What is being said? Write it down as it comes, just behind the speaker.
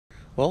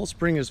Well,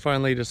 spring has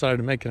finally decided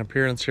to make an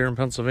appearance here in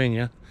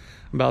Pennsylvania.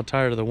 I'm about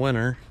tired of the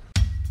winter.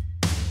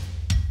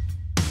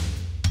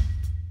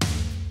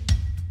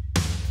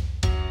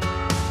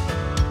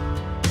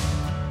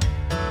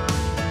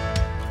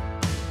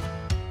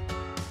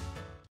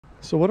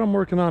 So what I'm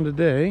working on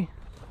today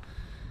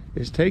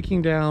is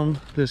taking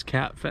down this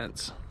cat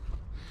fence.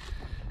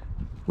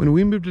 When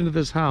we moved into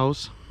this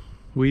house,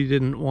 we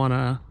didn't want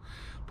to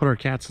put our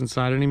cats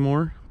inside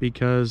anymore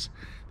because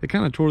they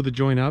kind of tore the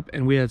joint up,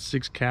 and we had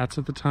 6 cats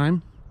at the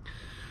time.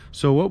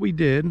 So what we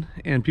did,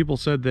 and people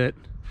said that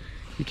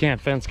you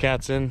can't fence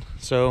cats in,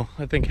 so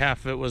I think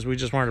half of it was we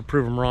just wanted to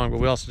prove them wrong, but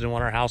we also didn't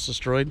want our house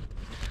destroyed.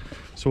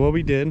 So what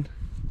we did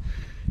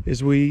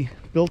is we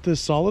built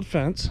this solid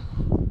fence.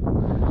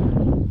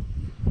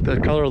 The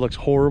color looks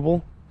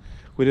horrible.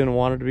 We didn't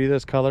want it to be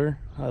this color.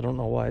 I don't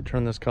know why I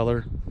turned this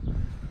color.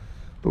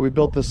 But we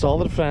built this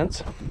solid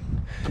fence.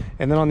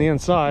 And then on the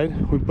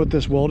inside, we put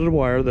this welded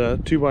wire, the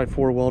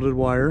 2x4 welded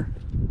wire.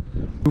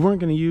 We weren't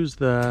going to use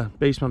the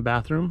basement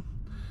bathroom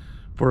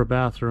for a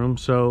bathroom.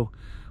 So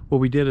what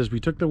we did is we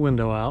took the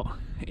window out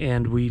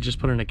and we just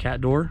put in a cat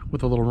door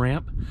with a little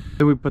ramp.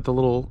 Then we put the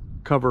little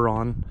cover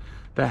on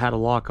that had a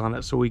lock on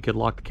it so we could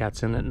lock the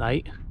cats in at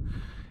night.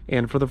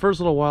 And for the first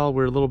little while, we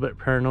were a little bit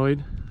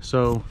paranoid.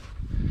 So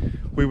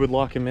we would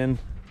lock him in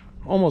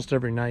almost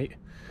every night,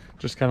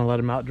 just kind of let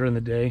him out during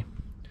the day.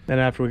 Then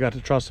after we got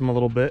to trust them a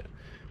little bit,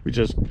 we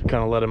just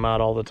kind of let them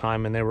out all the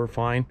time and they were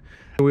fine.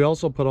 We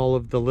also put all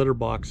of the litter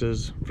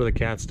boxes for the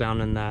cats down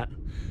in that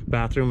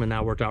bathroom, and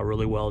that worked out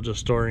really well, just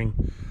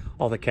storing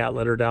all the cat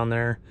litter down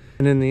there.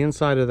 And in the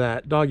inside of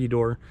that doggy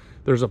door,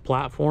 there's a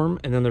platform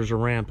and then there's a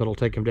ramp that'll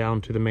take them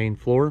down to the main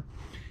floor.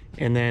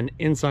 And then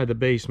inside the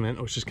basement,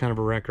 which is kind of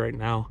a wreck right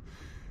now,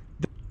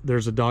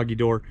 there's a doggy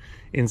door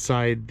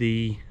inside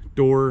the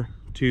door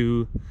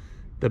to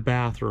the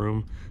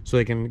bathroom so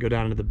they can go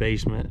down to the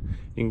basement.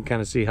 You can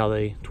kind of see how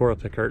they tore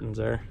up the curtains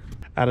there.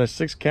 Out of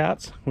 6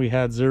 cats, we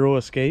had 0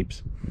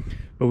 escapes,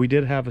 but we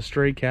did have a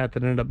stray cat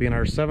that ended up being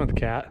our 7th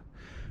cat,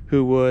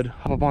 who would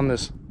hop up on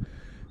this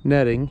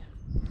netting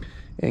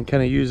and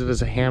kind of use it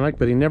as a hammock,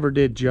 but he never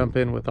did jump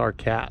in with our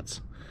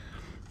cats.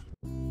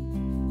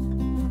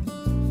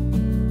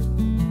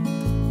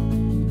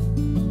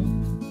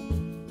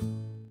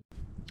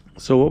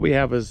 So what we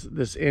have is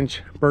this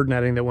inch bird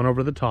netting that went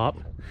over the top.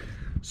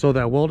 So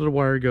that welded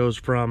wire goes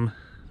from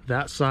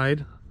that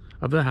side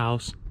of the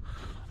house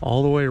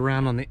all the way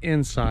around on the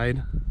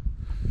inside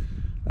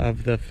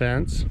of the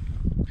fence.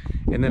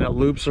 And then it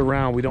loops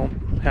around. We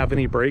don't have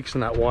any breaks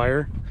in that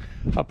wire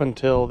up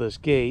until this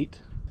gate.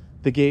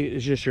 The gate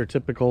is just your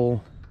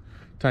typical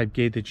type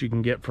gate that you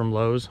can get from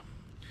Lowe's.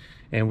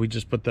 And we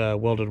just put the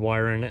welded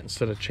wire in it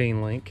instead of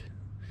chain link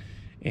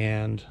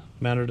and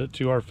mounted it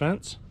to our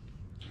fence.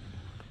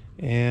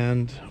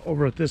 And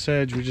over at this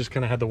edge, we just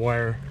kind of had the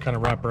wire kind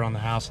of wrap around the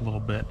house a little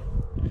bit.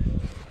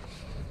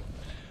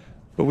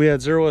 But we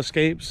had 0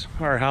 escapes.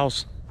 Our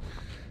house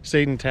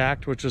stayed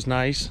intact, which was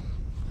nice.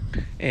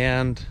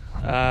 And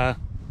my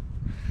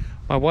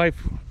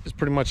wife is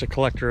pretty much a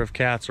collector of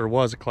cats, or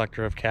was a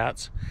collector of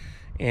cats.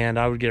 And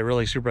I would get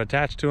really super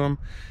attached to them,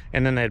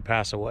 and then they'd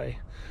pass away.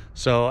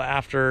 So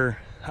after,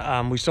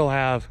 we still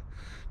have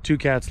 2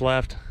 cats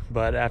left,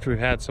 but after we've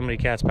had so many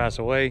cats pass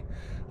away,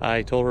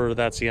 I told her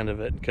that's the end of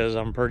it, because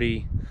I'm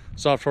pretty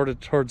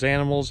soft-hearted towards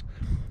animals,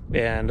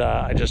 and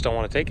I just don't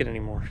want to take it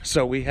anymore.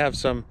 So we have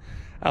some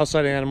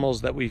outside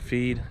animals that we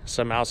feed,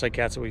 some outside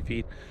cats that we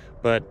feed,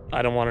 but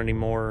I don't want any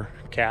more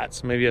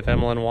cats. Maybe if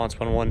Emmeline wants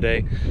one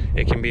day,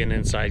 it can be an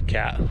inside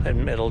cat,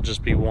 and it'll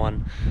just be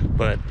one.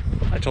 But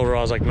I told her,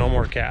 I was like, no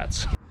more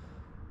cats.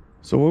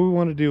 So what we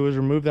want to do is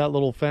remove that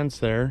little fence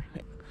there.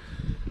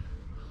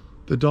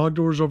 The dog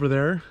door's over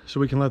there,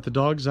 so we can let the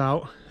dogs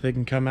out. They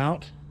can come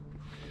out.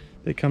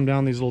 They come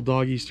down these little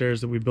doggy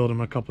stairs that we built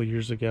them a couple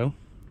years ago.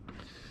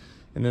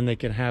 And then they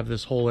can have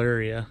this whole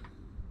area.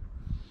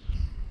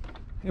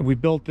 And we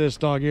built this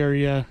dog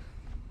area,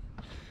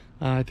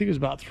 I think it was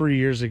about 3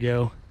 years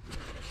ago,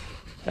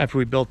 after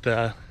we built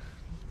the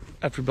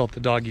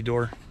doggy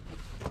door.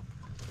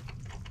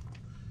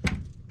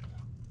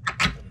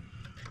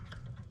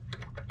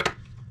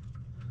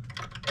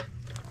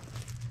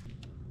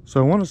 So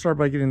I want to start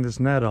by getting this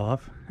net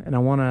off, and I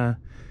want to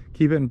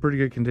keep it in pretty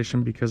good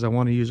condition because I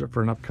want to use it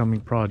for an upcoming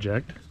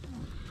project.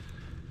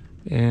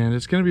 And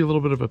it's going to be a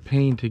little bit of a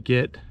pain to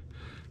get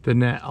the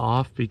net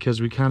off because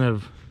we kind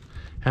of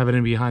have it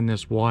in behind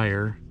this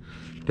wire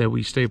that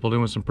we stapled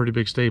in with some pretty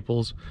big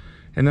staples.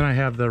 And then I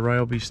have the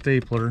Ryobi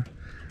stapler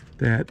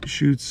that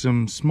shoots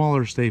some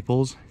smaller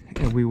staples,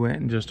 and we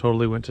went and just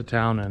totally went to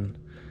town and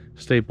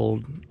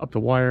stapled up the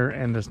wire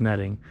and this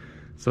netting.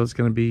 So it's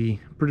going to be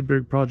a pretty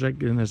big project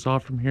getting this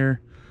off from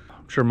here.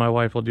 I'm sure my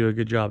wife will do a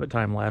good job at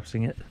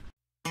time-lapsing it.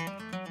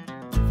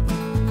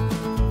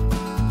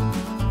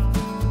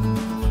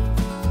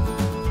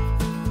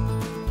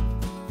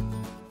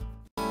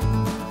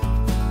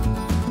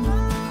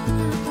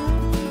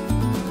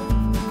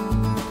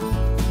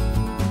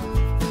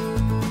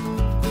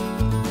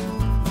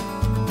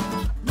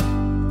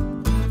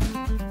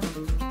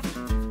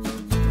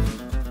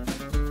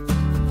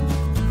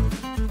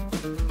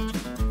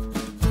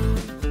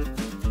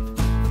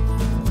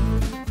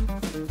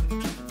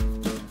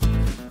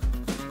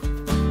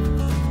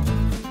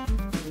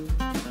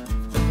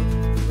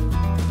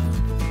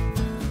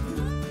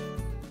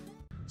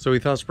 So we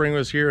thought spring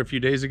was here a few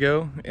days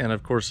ago, and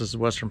of course this is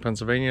Western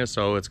Pennsylvania,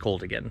 so it's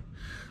cold again.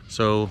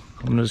 So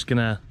I'm just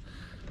gonna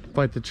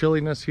fight the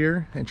chilliness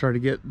here and try to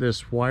get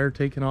this wire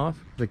taken off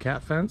the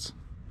cat fence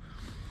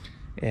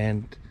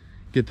and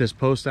get this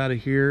post out of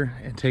here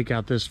and take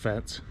out this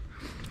fence.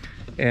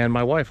 And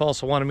my wife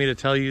also wanted me to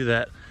tell you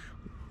that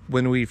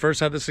when we first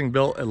had this thing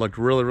built, it looked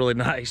really, really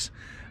nice.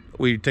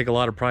 We take a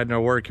lot of pride in our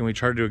work and we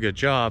try to do a good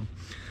job.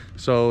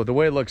 So the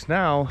way it looks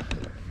now,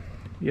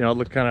 you know, it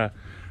looked kind of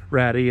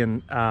ratty,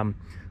 and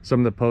some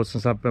of the posts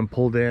and stuff have been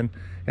pulled in,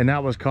 and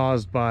that was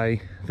caused by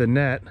the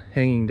net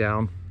hanging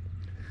down,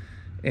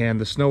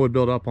 and the snow would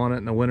build up on it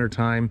in the winter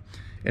time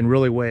and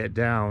really weigh it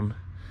down.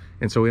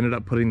 And so we ended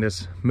up putting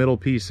this middle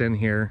piece in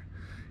here,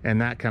 and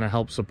that kind of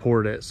helps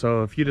support it.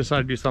 So if you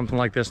decide to do something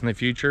like this in the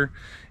future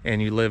and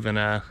you live in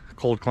a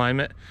cold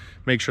climate,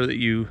 make sure that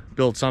you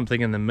build something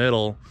in the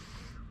middle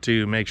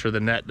to make sure the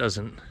net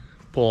doesn't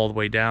pull all the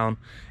way down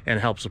and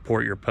help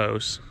support your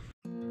posts.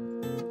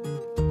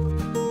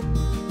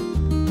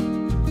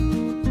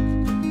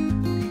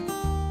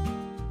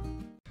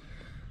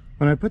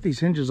 When I put these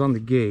hinges on the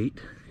gate,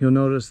 you'll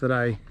notice that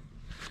I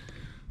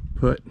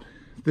put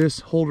this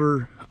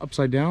holder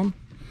upside down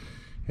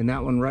and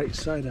that one right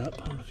side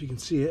up. I don't know if you can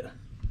see it.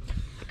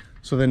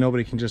 So then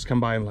nobody can just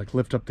come by and like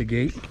lift up the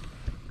gate.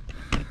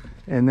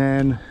 And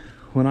then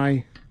when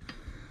I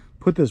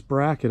put this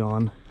bracket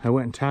on, I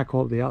went and tack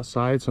welded the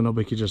outside so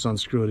nobody could just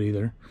unscrew it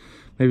either.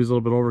 Maybe it's a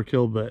little bit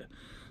overkill, but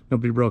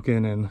nobody broke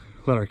in and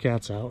let our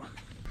cats out.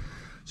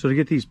 So to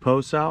get these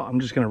posts out, I'm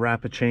just gonna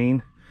wrap a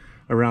chain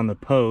around the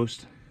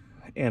post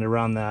and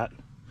around that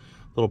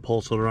little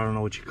pulse holder, I don't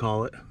know what you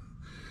call it,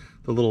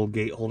 the little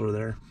gate holder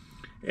there.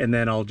 And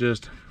then I'll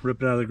just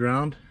rip it out of the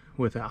ground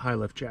with that high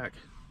lift jack.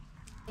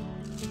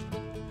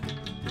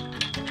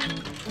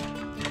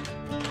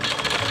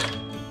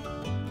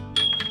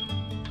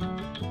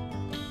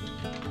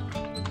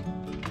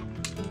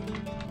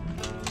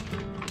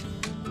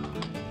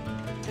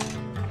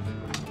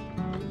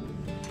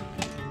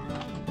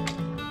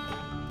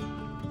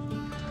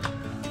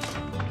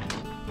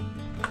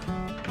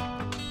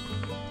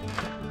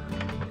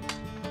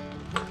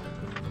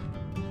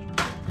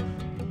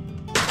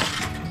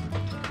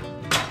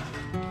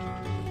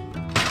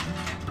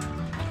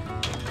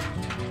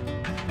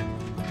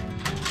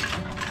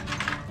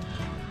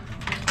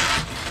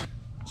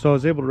 So I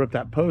was able to rip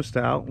that post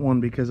out, one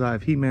because I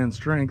have He-Man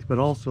strength, but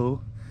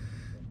also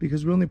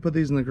because we only put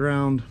these in the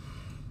ground,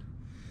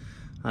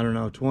 I don't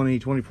know, 20,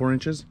 24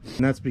 inches.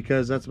 And that's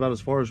because that's about as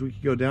far as we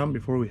could go down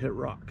before we hit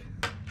rock.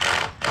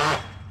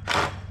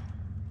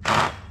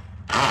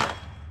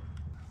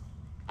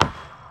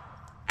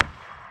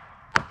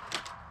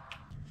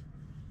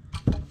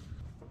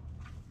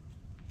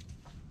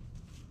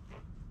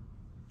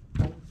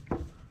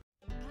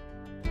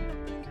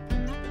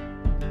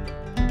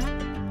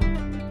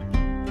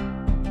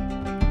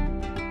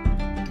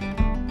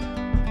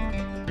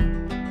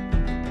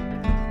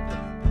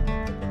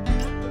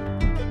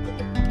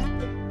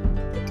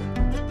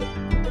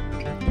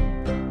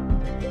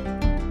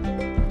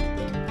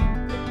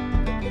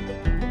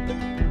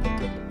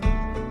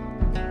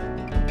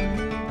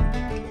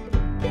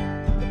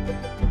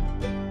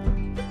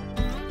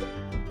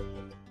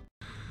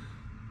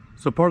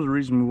 So part of the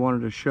reason we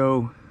wanted to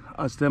show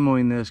us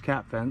demoing this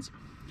cat fence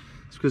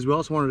is because we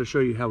also wanted to show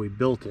you how we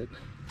built it.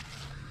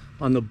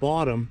 On the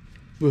bottom,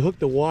 we hooked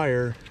the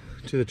wire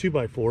to the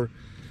 2x4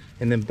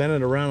 and then bent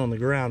it around on the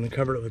ground and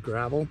covered it with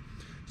gravel.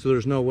 So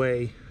there's no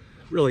way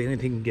really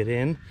anything can get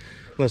in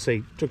unless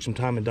they took some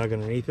time and dug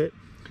underneath it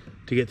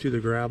to get through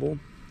the gravel,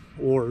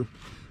 or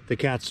the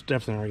cats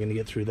definitely aren't going to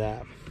get through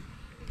that.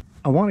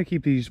 I want to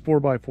keep these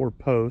 4x4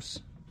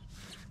 posts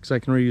because I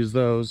can reuse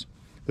those.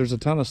 There's a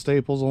ton of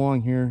staples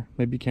along here.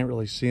 Maybe you can't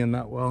really see them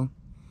that well.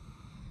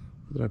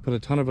 But I put a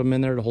ton of them in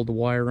there to hold the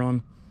wire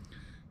on.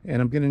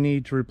 And I'm gonna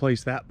need to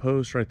replace that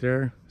post right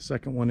there,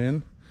 second one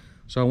in.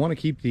 So I wanna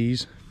keep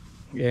these,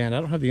 and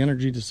I don't have the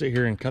energy to sit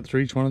here and cut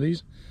through each one of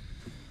these.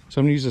 So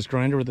I'm gonna use this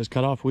grinder with this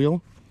cutoff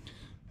wheel.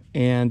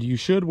 And you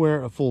should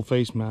wear a full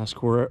face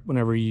mask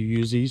whenever you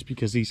use these,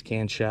 because these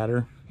can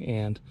shatter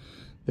and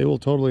they will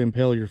totally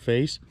impale your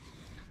face.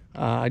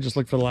 I just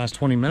looked for the last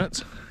 20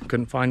 minutes,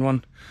 couldn't find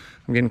one.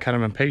 I'm getting kind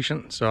of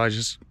impatient, so I was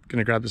just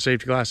gonna grab the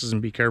safety glasses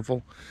and be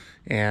careful.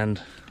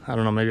 And I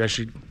don't know, maybe I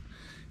should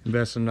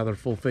invest in another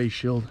full face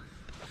shield.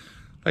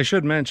 I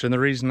should mention the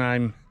reason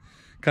I'm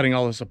cutting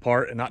all this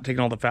apart and not taking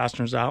all the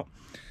fasteners out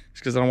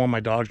is because I don't want my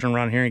dogs running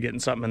around here and getting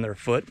something in their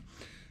foot.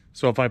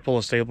 So if I pull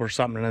a staple or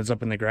something and it ends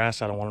up in the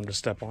grass, I don't want them to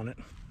step on it.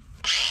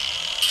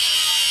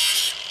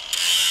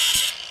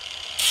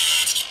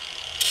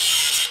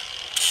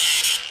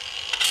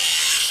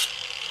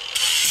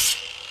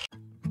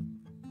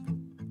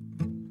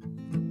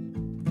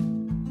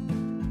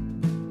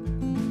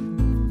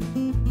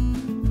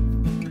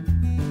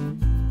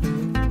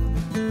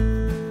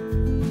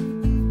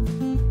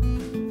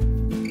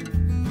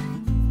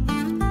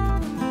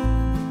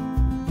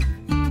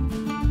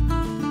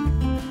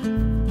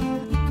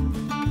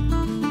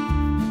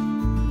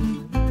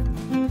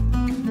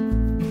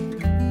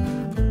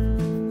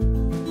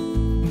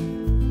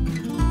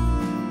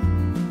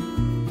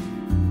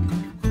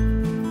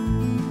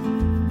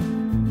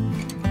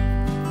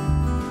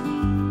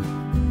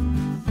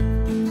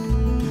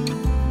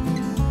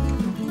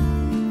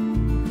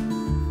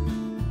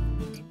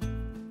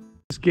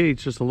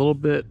 gate's just a little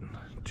bit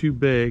too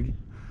big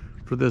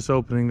for this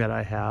opening that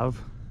I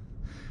have.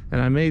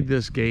 And I made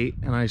this gate,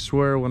 and I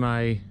swear when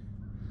I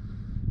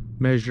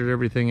measured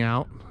everything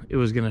out, it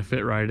was gonna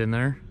fit right in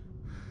there.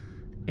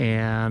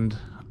 And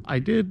I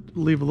did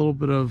leave a little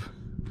bit of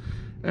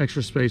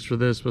extra space for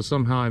this, but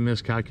somehow I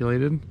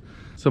miscalculated.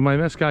 So my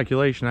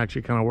miscalculation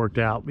actually kind of worked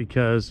out,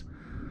 because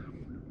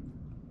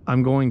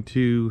I'm going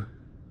to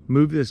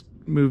move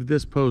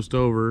this post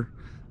over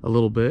a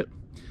little bit,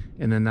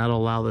 and then that'll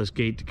allow this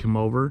gate to come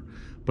over.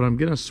 But I'm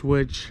gonna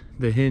switch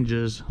the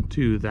hinges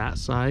to that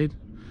side.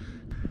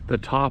 The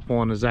top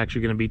one is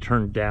actually gonna be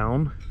turned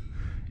down,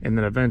 and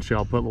then eventually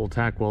I'll put little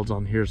tack welds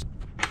on here.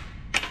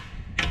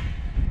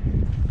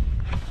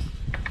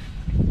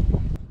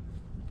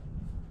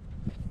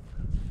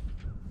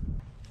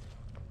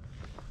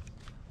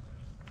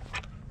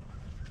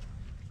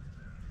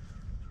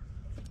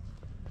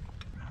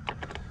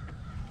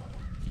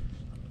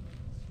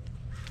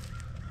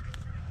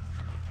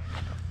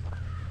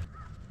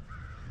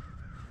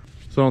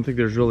 So I don't think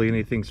there's really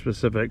anything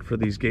specific for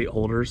these gate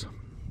holders.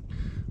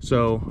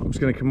 So I'm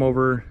just gonna come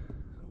over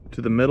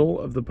to the middle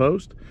of the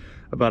post,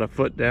 about a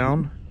foot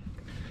down,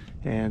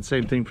 and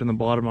same thing from the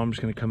bottom. I'm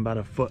just gonna come about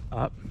a foot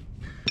up.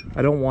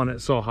 I don't want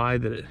it so high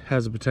that it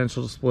has the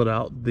potential to split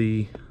out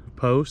the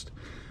post,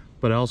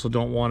 but I also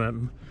don't want it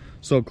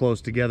so close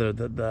together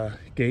that the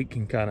gate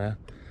can kind of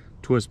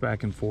twist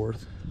back and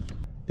forth.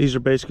 These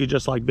are basically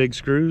just like big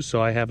screws,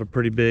 so I have a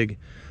pretty big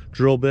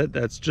drill bit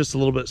that's just a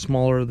little bit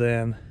smaller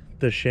than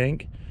the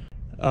shank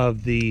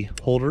of the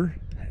holder,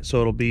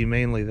 so it'll be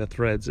mainly the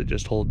threads that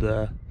just hold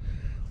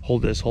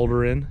this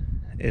holder in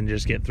and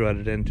just get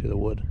threaded into the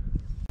wood.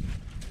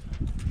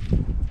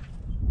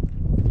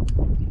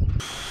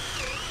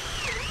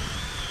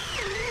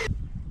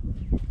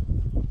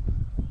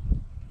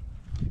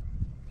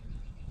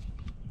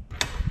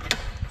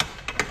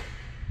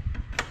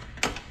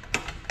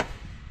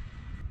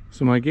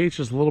 So my gate's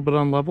just a little bit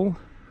unlevel,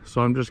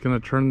 so I'm just going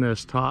to turn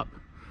this top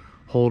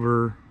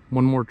holder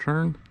one more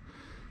turn.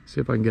 See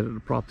if I can get it to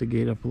prop the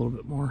gate up a little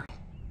bit more.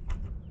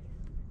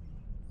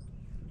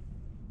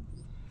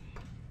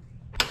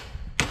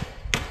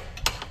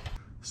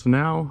 So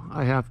now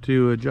I have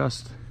to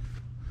adjust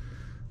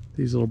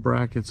these little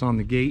brackets on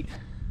the gate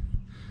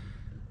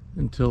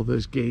until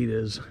this gate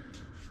is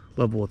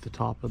level with the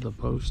top of the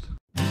post.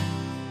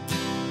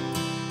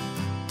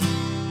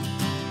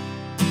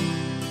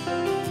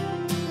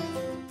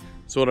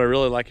 So what I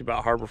really like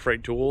about Harbor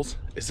Freight tools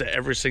is that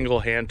every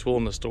single hand tool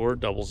in the store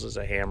doubles as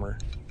a hammer.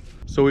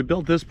 So we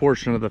built this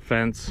portion of the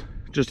fence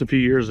just a few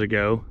years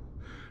ago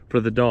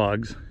for the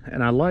dogs,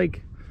 and I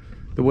like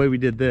the way we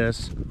did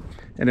this,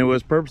 and it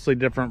was purposely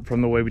different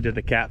from the way we did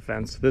the cat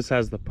fence. This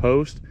has the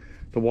post,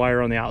 the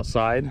wire on the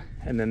outside,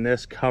 and then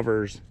this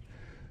covers,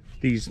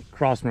 these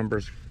cross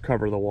members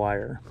cover the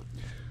wire.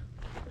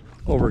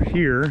 Over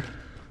here,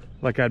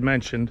 like I'd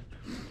mentioned,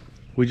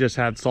 we just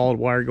had solid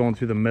wire going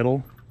through the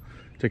middle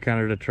to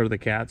kind of deter the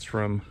cats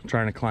from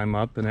trying to climb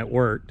up, and it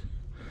worked.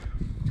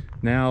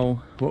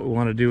 Now what we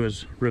want to do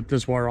is rip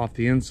this wire off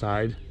the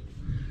inside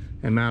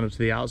and mount it to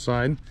the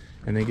outside,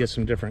 and then get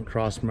some different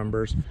cross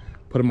members,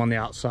 put them on the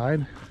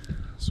outside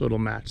so it'll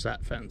match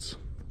that fence.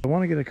 What I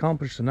want to get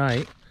accomplished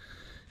tonight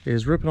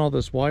is ripping all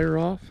this wire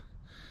off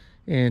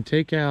and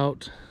take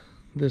out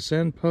this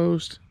end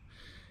post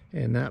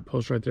and that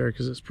post right there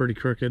because it's pretty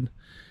crooked,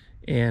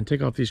 and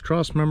take off these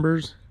cross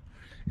members,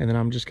 and then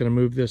I'm just going to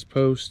move this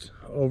post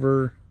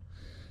over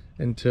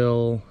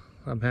until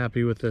I'm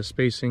happy with the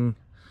spacing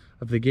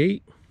of the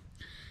gate,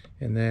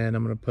 and then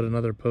I'm going to put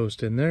another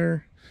post in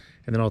there,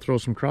 and then I'll throw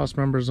some cross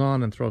members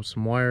on and throw up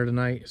some wire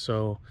tonight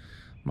so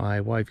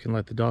my wife can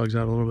let the dogs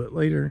out a little bit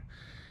later,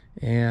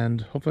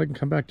 and hopefully I can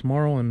come back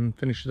tomorrow and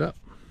finish it up.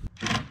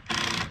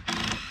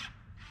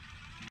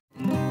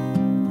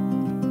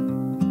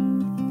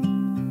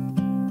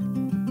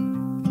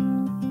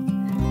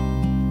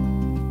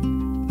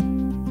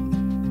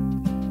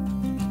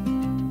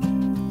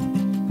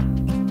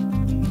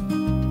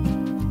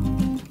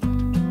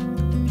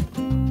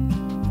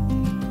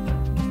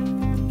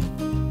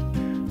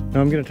 Now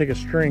I'm going to take a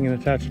string and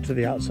attach it to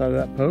the outside of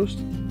that post.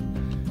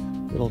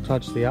 It'll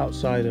touch the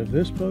outside of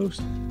this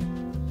post,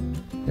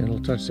 and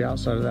it'll touch the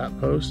outside of that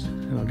post,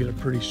 and I'll get a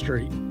pretty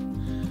straight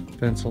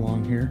fence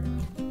along here.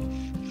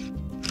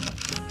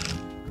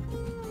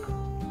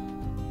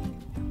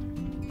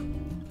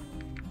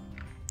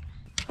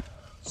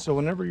 So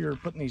whenever you're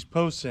putting these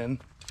posts in,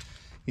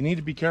 you need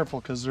to be careful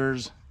because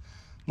there's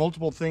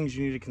multiple things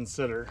you need to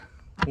consider.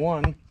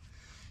 One,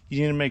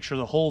 you need to make sure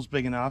the hole's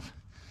big enough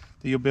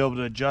that you'll be able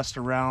to adjust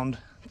around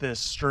this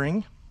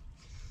string,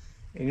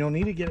 and you'll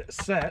need to get it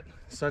set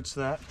such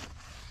that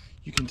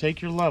you can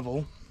take your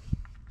level,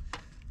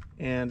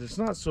 and it's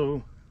not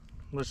so,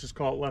 let's just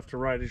call it left to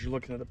right as you're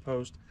looking at the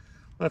post.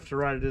 Left to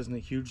right, it isn't a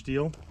huge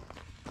deal,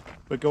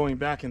 but going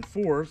back and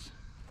forth,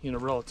 you know,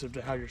 relative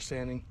to how you're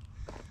standing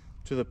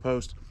to the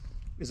post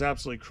is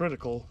absolutely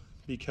critical,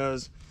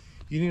 because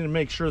you need to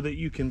make sure that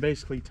you can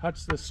basically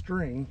touch the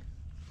string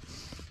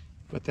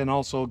but then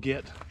also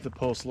get the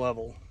post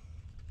level.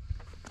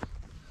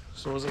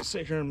 So as I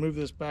sit here and move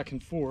this back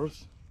and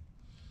forth,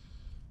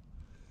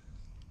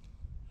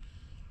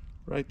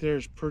 right there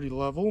is pretty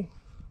level.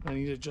 I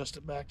need to adjust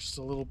it back just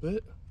a little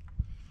bit.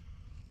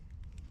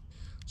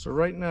 So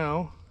right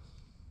now,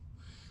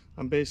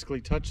 I'm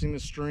basically touching the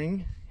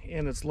string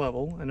and it's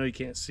level. I know you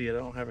can't see it, I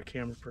don't have a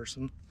camera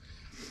person.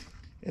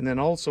 And then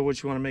also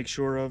what you want to make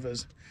sure of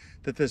is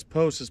that this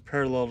post is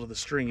parallel to the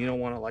string. You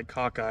don't want it like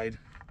cockeyed.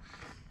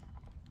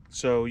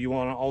 So you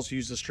want to also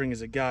use the string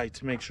as a guide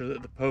to make sure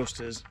that the post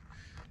is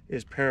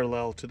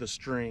parallel to the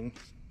string.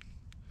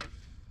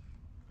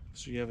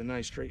 So you have a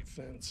nice straight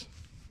fence.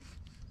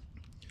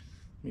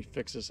 Let me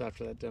fix this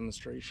after that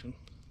demonstration.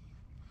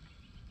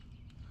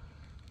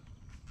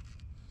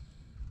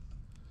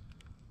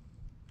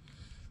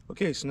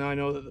 Okay, so now I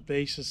know that the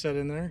base is set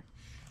in there.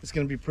 It's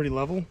going to be pretty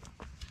level.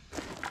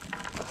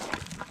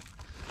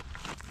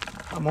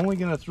 I'm only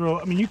going to throw,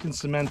 I mean, you can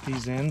cement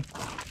these in.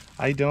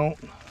 I don't,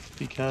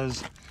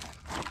 because,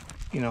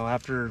 you know,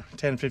 after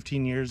 10,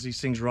 15 years, these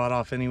things rot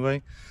off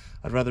anyway.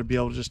 I'd rather be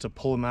able just to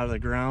pull them out of the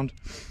ground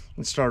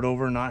and start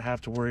over and not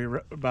have to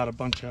worry about a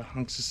bunch of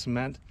hunks of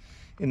cement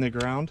in the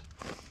ground.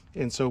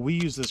 And so we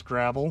use this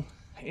gravel,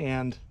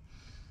 and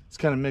it's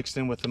kind of mixed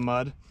in with the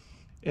mud.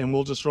 And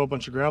we'll just throw a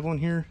bunch of gravel in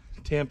here,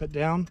 tamp it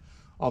down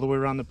all the way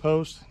around the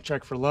post,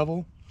 check for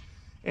level,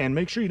 and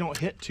make sure you don't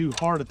hit too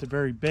hard at the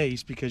very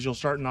base, because you'll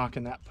start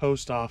knocking that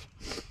post off,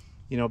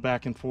 you know,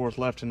 back and forth,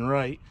 left and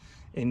right,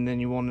 and then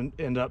you won't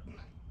end up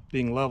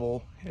being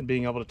level and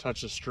being able to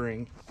touch the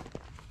string.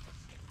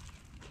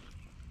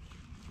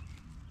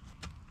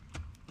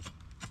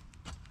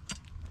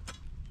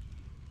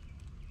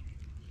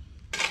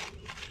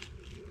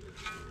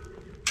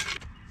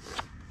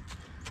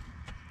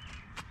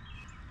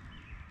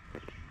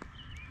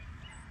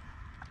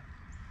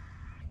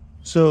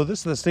 So this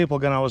is the staple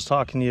gun I was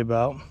talking to you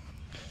about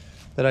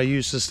that I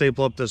use to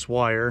staple up this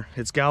wire.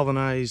 It's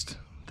galvanized.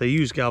 They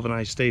use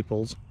galvanized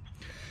staples.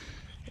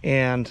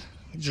 And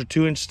these are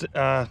 2-inch,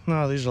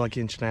 no, these are like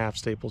 1.5-inch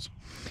staples.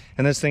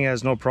 And this thing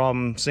has no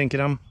problem sinking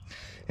them.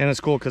 And it's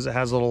cool because it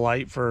has a little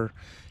light for,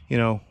 you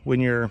know,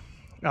 when you're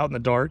out in the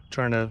dark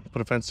trying to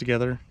put a fence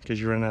together because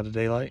you're running out of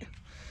daylight.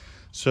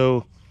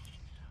 So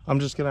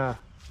I'm just gonna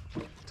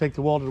take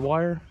the welded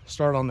wire,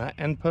 start on that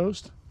end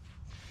post,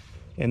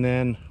 and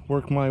then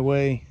work my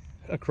way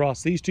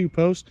across these 2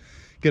 posts,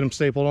 get them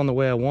stapled on the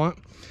way I want,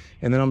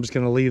 and then I'm just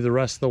going to leave the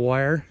rest of the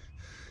wire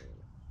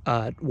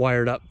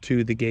wired up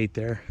to the gate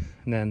there,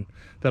 and then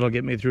that'll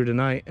get me through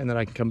tonight, and then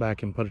I can come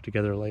back and put it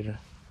together later.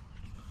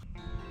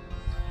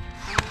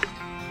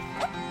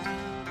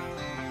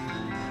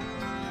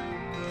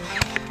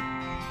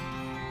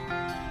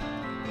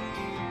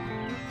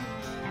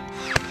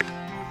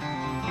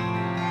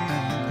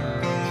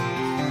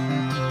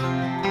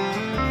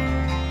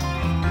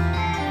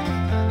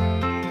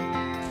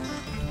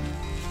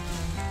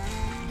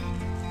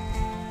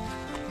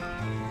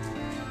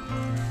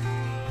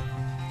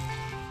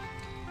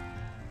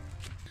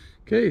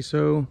 Okay,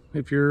 so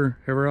if you're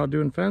ever out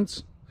doing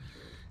fence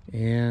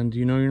and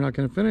you know you're not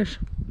going to finish,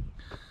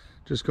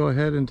 just go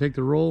ahead and take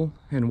the roll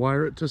and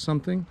wire it to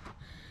something.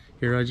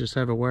 Here I just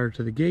have a wire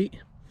to the gate,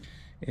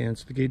 and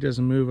so the gate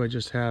doesn't move, I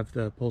just have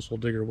the postal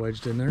digger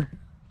wedged in there.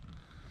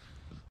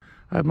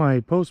 I have my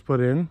post put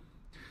in.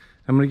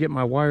 I'm going to get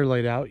my wire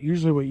laid out.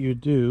 Usually what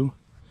you'd do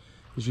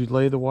is you'd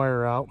lay the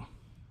wire out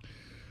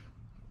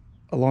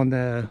along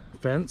the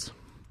fence,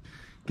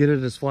 get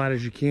it as flat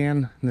as you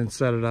can, and then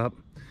set it up.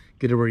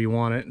 Get it where you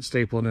want it and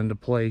staple it into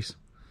place.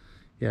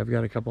 Yeah, I've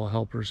got a couple of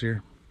helpers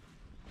here.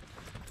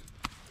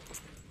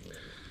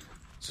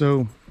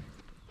 So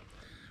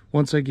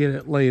once I get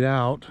it laid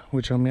out,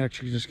 which I'm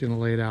actually just going to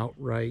lay it out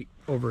right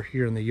over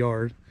here in the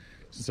yard,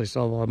 since I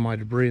saw a lot of my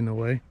debris in the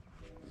way,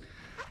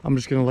 I'm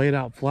just going to lay it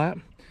out flat.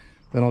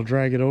 Then I'll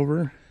drag it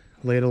over,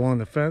 lay it along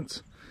the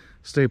fence,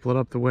 staple it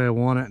up the way I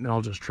want it, and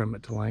I'll just trim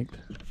it to length.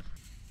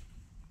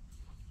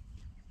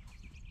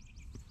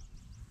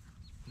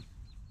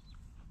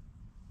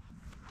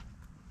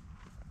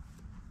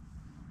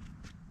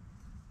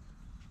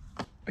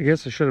 I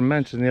guess I should have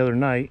mentioned the other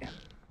night,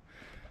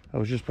 I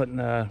was just putting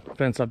the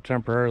fence up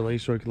temporarily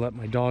so I could let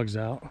my dogs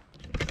out.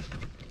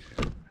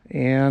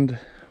 And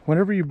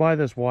whenever you buy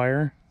this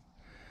wire,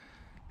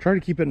 try to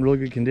keep it in really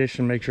good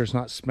condition, make sure it's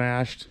not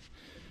smashed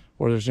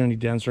or there's any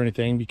dents or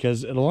anything,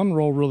 because it'll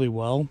unroll really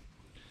well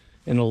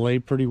and it'll lay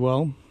pretty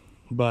well.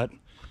 But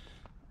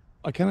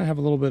I kind of have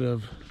a little bit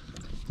of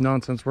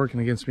nonsense working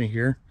against me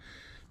here,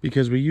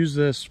 because we use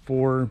this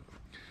for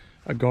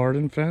a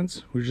garden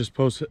fence. We just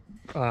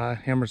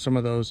hammer some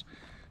of those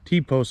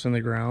T-posts in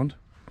the ground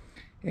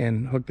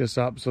and hook this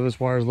up. So this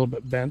wire is a little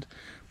bit bent,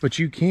 but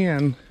you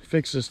can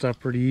fix this stuff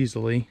pretty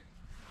easily.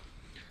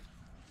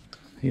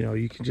 You know,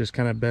 you can just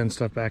kind of bend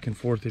stuff back and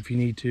forth if you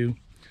need to.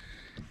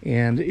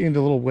 And into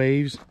little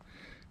waves,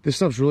 this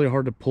stuff's really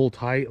hard to pull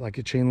tight like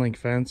a chain link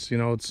fence. You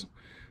know, it's a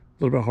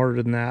little bit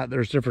harder than that.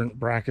 There's different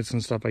brackets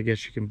and stuff I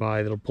guess you can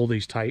buy that'll pull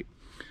these tight.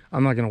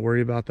 I'm not going to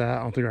worry about that.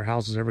 I don't think our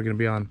house is ever going to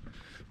be on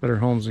Better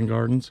Homes and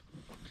Gardens.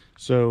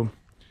 So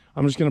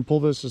I'm just gonna pull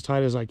this as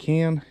tight as I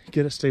can,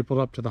 get it stapled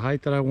up to the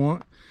height that I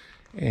want,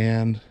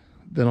 and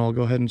then I'll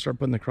go ahead and start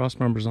putting the cross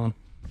members on.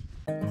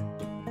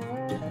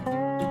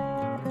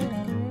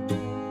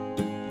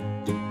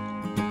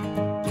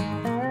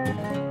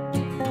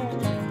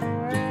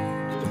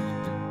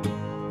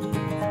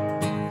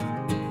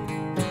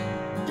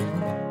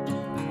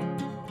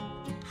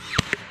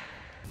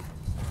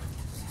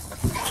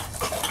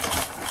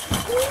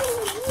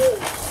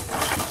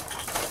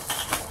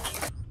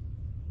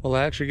 Well,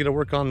 I actually get to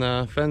work on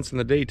the fence in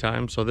the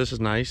daytime, so this is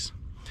nice.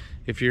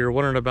 If you're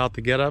wondering about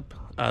the getup,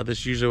 this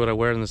is usually what I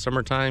wear in the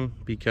summertime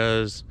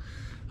because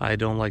I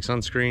don't like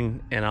sunscreen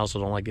and I also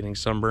don't like getting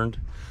sunburned.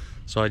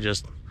 So I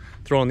just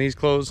throw on these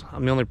clothes.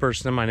 I'm the only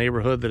person in my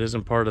neighborhood that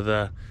isn't part of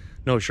the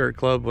no shirt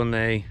club when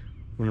they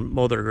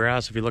mow their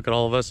grass. If you look at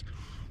all of us,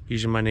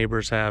 usually my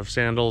neighbors have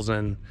sandals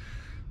and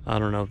I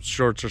don't know,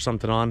 shorts or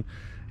something on.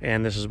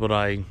 And this is what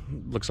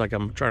looks like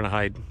I'm trying to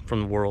hide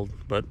from the world,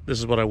 but this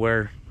is what I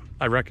wear.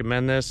 I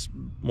recommend this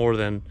more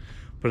than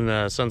putting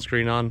the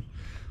sunscreen on,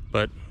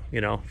 but you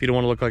know, if you don't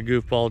want to look like a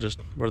goofball, just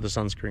wear the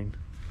sunscreen.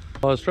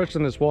 I was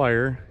stretching this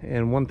wire,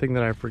 and one thing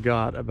that I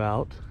forgot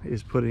about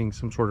is putting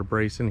some sort of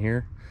brace in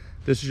here.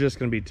 This is just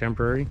going to be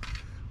temporary.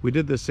 We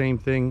did the same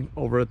thing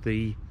over at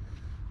the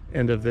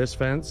end of this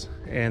fence,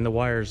 and the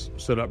wires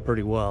stood up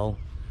pretty well.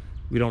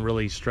 We don't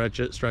really stretch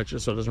it so it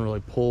doesn't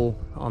really pull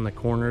on the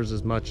corners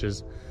as much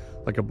as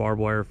like a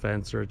barbed wire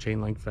fence or a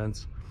chain link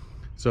fence.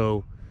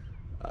 So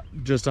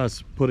just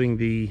us putting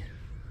the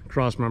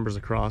cross members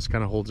across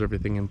kind of holds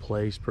everything in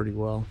place pretty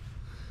well.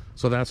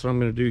 So that's what I'm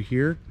going to do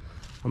here.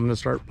 I'm going to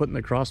start putting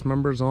the cross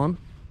members on,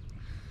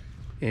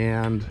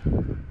 and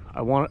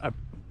I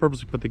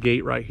purposely put the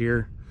gate right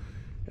here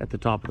at the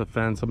top of the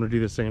fence. I'm going to do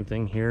the same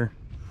thing here.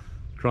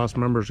 Cross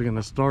members are going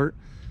to start,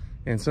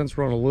 and since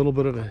we're on a little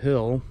bit of a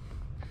hill,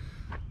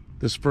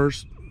 this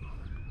first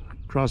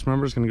cross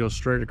member is going to go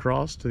straight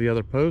across to the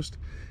other post,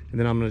 and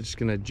then I'm just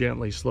going to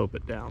gently slope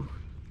it down.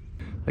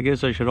 I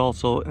guess I should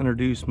also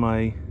introduce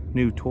my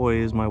new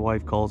toy, as my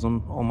wife calls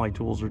them. All my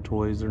tools are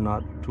toys, they're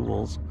not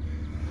tools.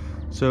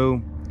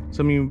 So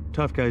some of you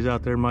tough guys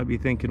out there might be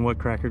thinking, what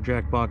Cracker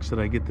Jack box did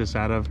I get this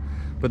out of?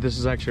 But this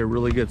is actually a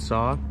really good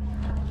saw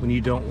when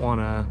you don't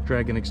want to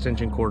drag an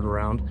extension cord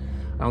around.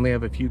 I only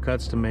have a few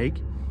cuts to make,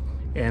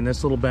 and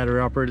this little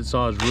battery operated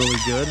saw is really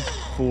good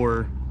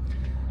for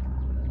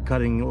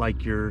cutting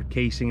like your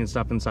casing and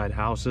stuff inside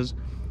houses.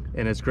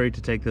 And it's great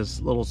to take this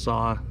little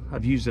saw.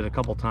 I've used it a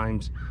couple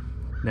times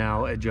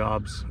now at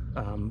jobs,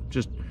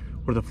 just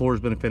where the floor's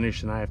been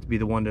finished and I have to be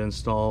the one to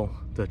install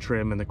the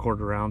trim and the cord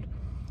around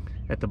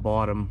at the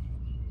bottom,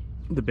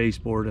 the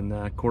baseboard and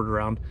the cord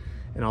around,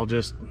 and I'll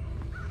just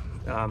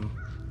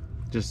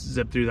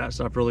zip through that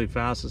stuff really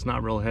fast. It's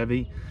not real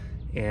heavy,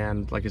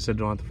 and like I said,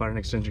 don't have to find an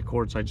extension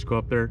cord, so I just go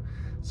up there,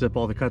 zip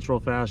all the cuts real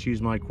fast,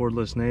 use my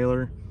cordless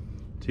nailer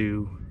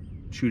to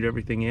shoot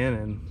everything in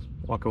and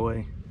walk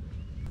away.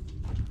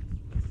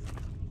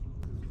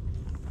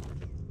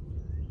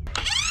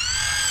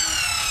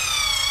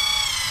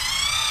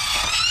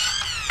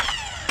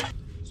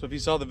 So if you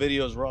saw the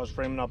videos where I was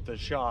framing up the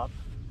shop,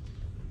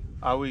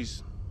 I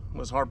always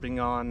was harping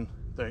on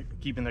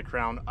keeping the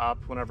crown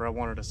up whenever I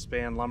wanted to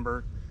span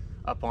lumber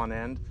up on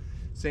end.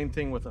 Same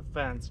thing with a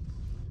fence.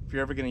 If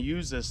you're ever going to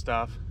use this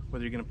stuff,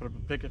 whether you're going to put up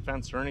a picket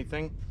fence or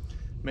anything,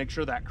 make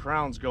sure that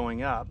crown's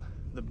going up.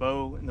 The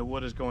bow and the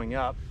wood is going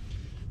up.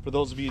 For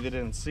those of you that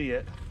didn't see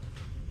it,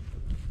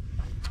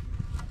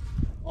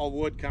 all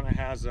wood kind of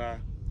has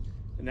a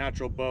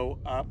natural bow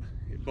up.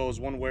 It bows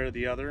one way or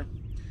the other.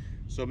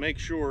 So make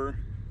sure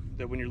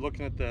that when you're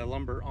looking at the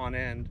lumber on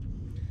end,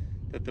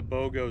 that the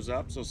bow goes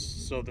up,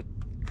 so the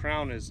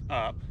crown is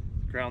up.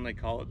 The crown, they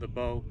call it, the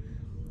bow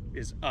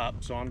is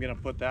up. So I'm going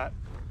to put that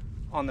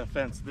on the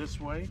fence this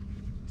way,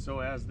 so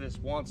as this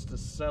wants to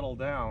settle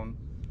down,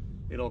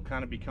 it'll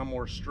kind of become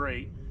more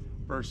straight,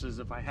 versus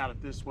if I had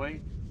it this way,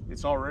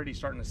 it's already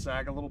starting to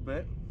sag a little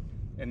bit,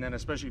 and then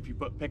especially if you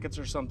put pickets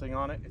or something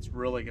on it, it's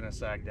really going to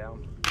sag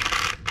down.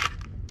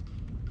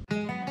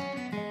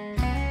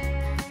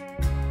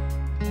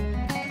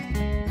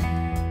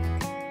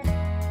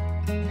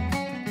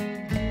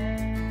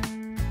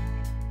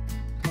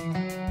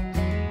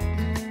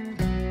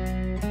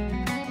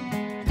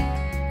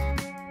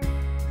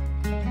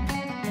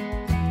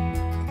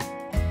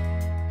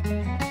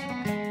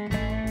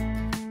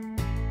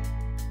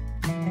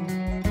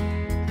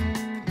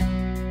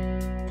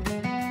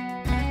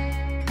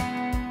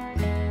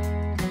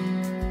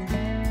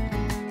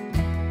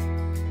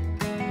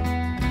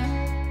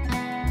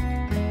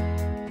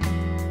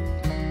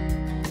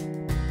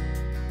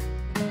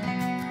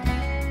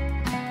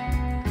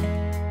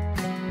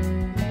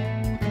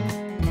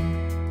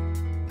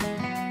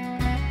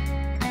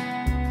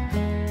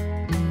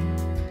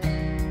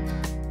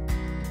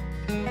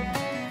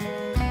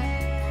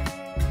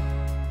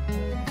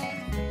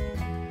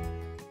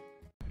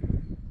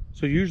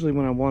 So usually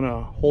when I want to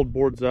hold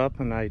boards up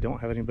and I don't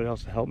have anybody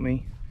else to help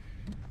me,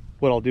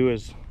 what I'll do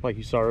is, like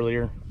you saw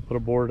earlier, put a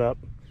board up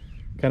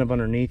kind of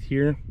underneath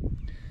here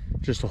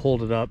just to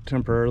hold it up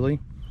temporarily.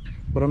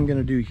 what I'm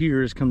gonna do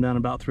here is come down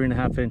about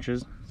 3.5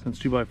 inches, since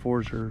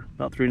 2x4s are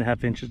about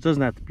 3.5 inches.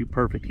 Doesn't have to be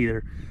perfect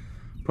either.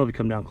 Probably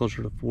come down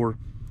closer to 4.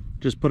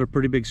 Just put a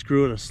pretty big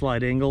screw at a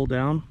slight angle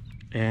down,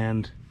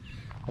 and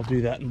I'll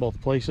do that in both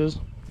places.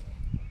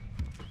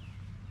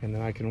 And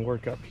then I can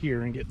work up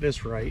here and get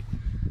this right.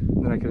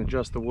 And then I can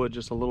adjust the wood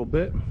just a little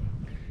bit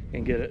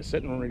and get it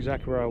sitting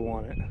exactly where I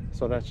want it.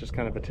 So that's just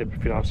kind of a tip if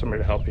you don't have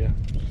somebody to help you.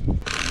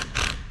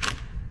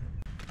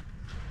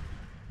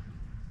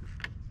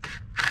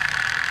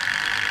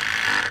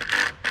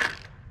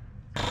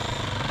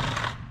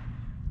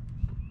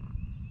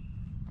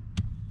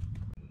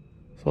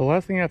 So the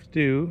last thing I have to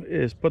do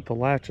is put the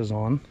latches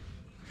on.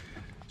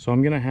 So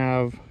I'm gonna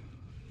have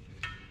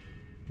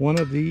one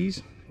of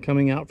these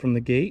coming out from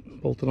the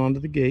gate, bolted onto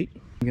the gate.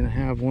 I'm gonna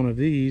have one of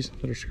these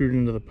that are screwed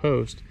into the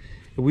post.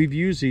 And we've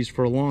used these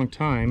for a long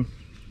time.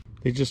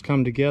 They just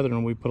come together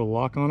and we put a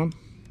lock on them.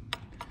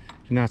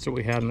 And that's what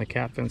we had in the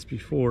cat fence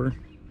before.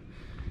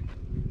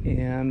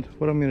 And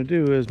what I'm gonna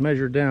do is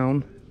measure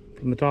down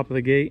from the top of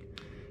the gate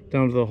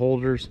down to the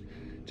holders.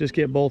 Just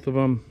get both of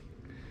them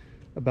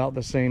about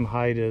the same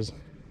height as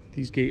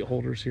these gate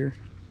holders here.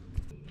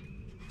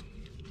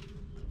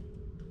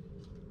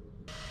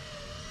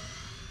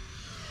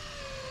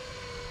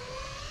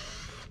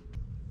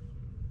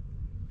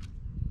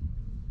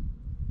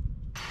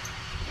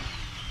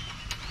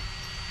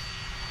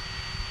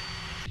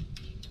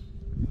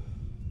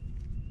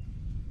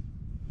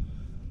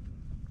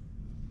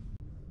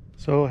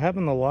 So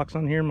having the locks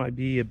on here might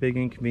be a big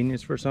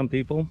inconvenience for some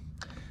people,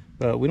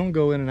 but we don't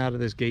go in and out of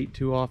this gate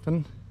too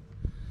often,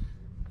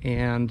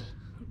 and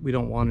we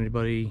don't want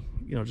anybody,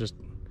 you know, just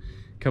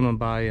coming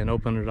by and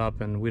open it up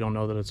and we don't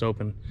know that it's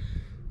open.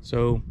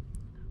 So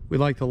we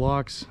like the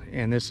locks,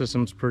 and this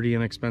system's pretty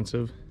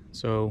inexpensive.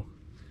 So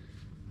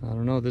I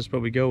don't know, this is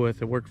what we go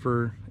with. It worked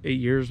for 8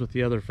 years with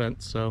the other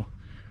fence, so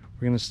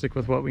we're gonna stick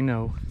with what we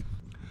know.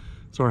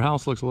 So our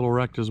house looks a little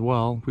wrecked as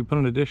well. We put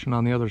an addition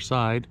on the other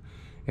side,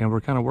 and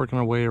we're kind of working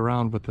our way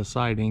around with the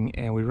siding,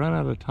 and we ran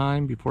out of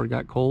time before it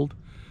got cold.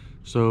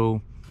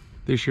 So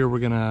this year we're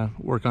gonna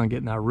work on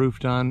getting that roof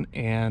done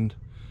and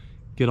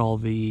get all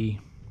the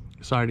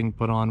siding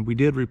put on. We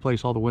did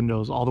replace all the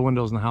windows. All the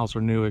windows in the house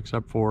are new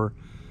except for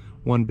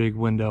one big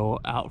window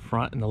out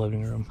front in the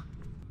living room.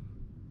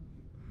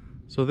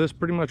 So this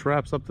pretty much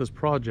wraps up this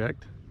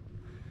project.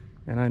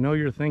 And I know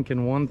you're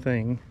thinking one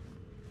thing: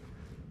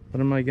 what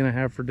am I gonna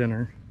have for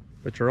dinner?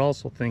 But you're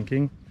also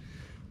thinking,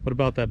 what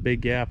about that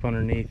big gap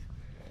underneath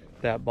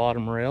that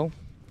bottom rail?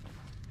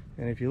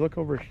 And if you look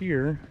over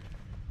here,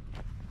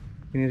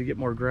 we need to get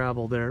more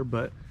gravel there,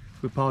 but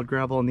we piled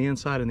gravel on the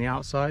inside and the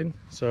outside,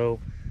 so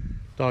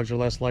dogs are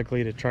less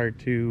likely to try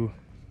to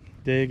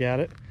dig at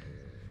it.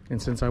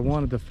 And since I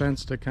wanted the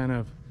fence to kind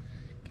of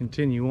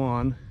continue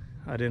on,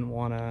 I didn't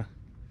want to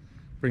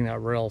bring that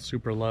rail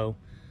super low.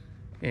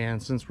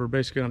 And since we're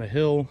basically on a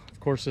hill, of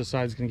course this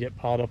side's going to get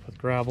piled up with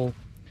gravel.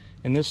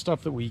 And this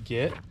stuff that we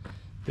get,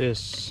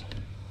 this,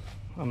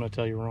 I'm going to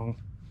tell you wrong,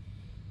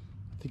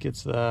 I think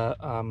it's the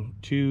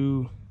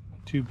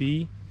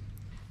 2B.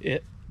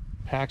 It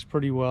packs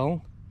pretty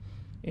well,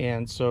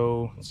 and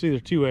so it's either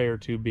 2A or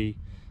 2B,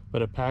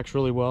 but it packs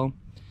really well,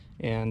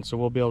 and so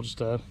we'll be able just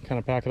to kind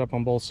of pack it up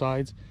on both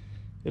sides.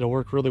 It'll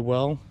work really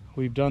well.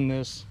 We've done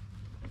this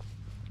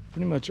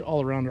pretty much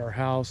all around our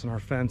house and our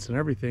fence and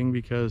everything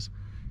because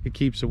it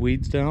keeps the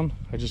weeds down.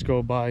 I just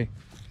go by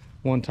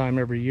one time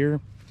every year,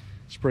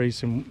 spray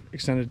some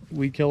extended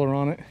weed killer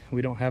on it.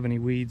 We don't have any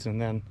weeds, and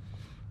then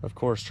of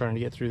course trying to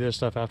get through this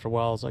stuff after a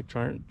while is like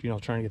trying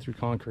to get through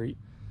concrete.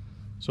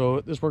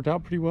 So this worked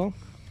out pretty well,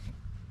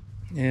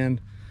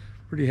 and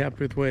pretty happy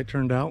with the way it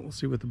turned out. We'll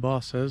see what the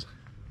boss says.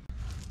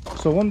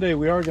 So one day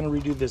we are going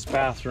to redo this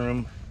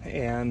bathroom,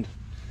 and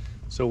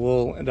so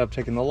we'll end up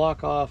taking the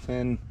lock off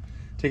and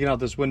taking out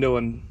this window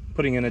and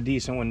putting in a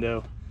decent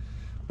window.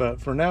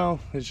 But for now,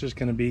 it's just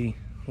going to be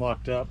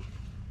locked up.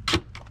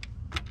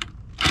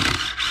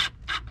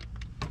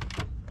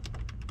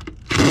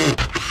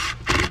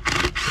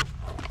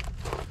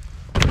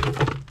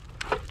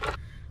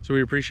 So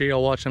we appreciate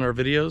y'all watching our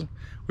videos.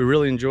 We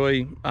really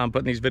enjoy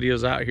putting these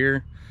videos out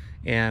here,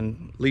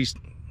 and at least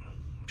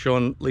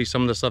showing at least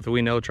some of the stuff that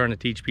we know, trying to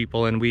teach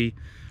people. And we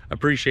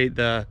appreciate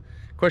the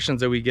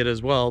questions that we get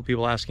as well,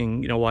 people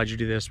asking, you know, why'd you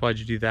do this, why'd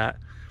you do that?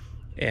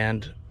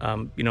 And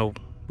you know,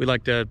 we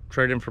like to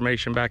trade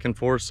information back and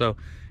forth. So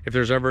if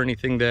there's ever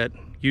anything that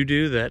you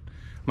do that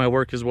might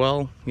work as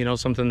well, you know,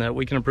 something that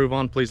we can improve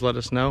on, please let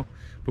us know.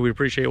 But we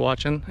appreciate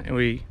watching, and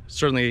we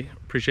certainly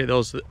appreciate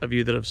those of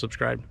you that have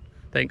subscribed.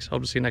 Thanks.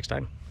 Hope to see you next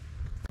time.